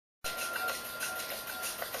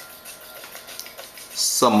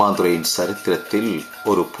சம்மாந்துரையின் சரித்திரத்தில்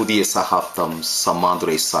ஒரு புதிய சகாப்தம்.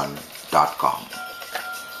 sammanthurai.com.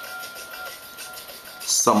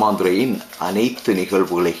 சம்மாந்துரையின் அனைத்து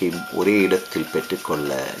நிகழ்வுகளையும் ஒரே இடத்தில்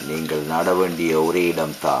பெற்றுக்கொள்ள நீங்கள் நாட வேண்டிய ஒரே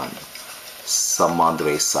இடம்தான்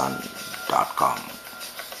sammanthurai.com.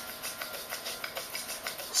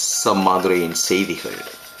 சம்மாந்துரையின் செய்திகள்,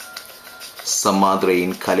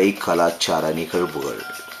 சம்மாந்துரையின் கலை கலாச்சார நிகழ்வுகள்,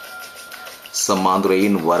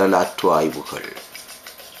 சம்மாந்துரையின் வரலாற்று ஆய்வுகள்,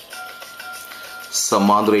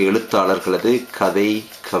 சம்மாந்துரை எழுத்தாளர்களது கதை,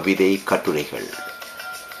 கவிதை, கட்டுரைகள்,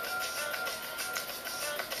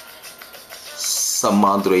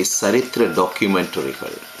 சம்மாந்துரை சரித்திர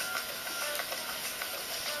டாக்குமெண்டரிகள்,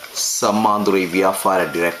 சம்மாந்துரை வியாபார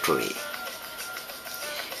டைரக்டரி,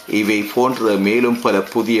 இவை போன்ற மேலும் பல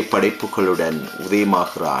புதிய படைப்புகளுடன்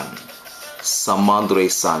உதயமாகிறான்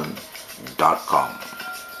sammanthurai.com.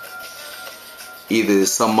 இது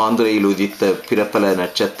சம்மாந்துரையில் உதித்த பிரபல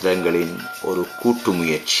நட்சத்திரங்களின் ஒரு கூட்டு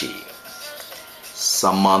முயற்சி.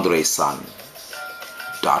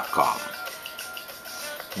 sammanthurai.com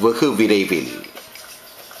வெகு விரைவில்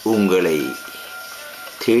உங்களை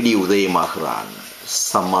தேடி உதயமாகிறான்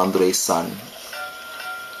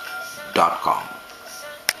sammanthurai.com.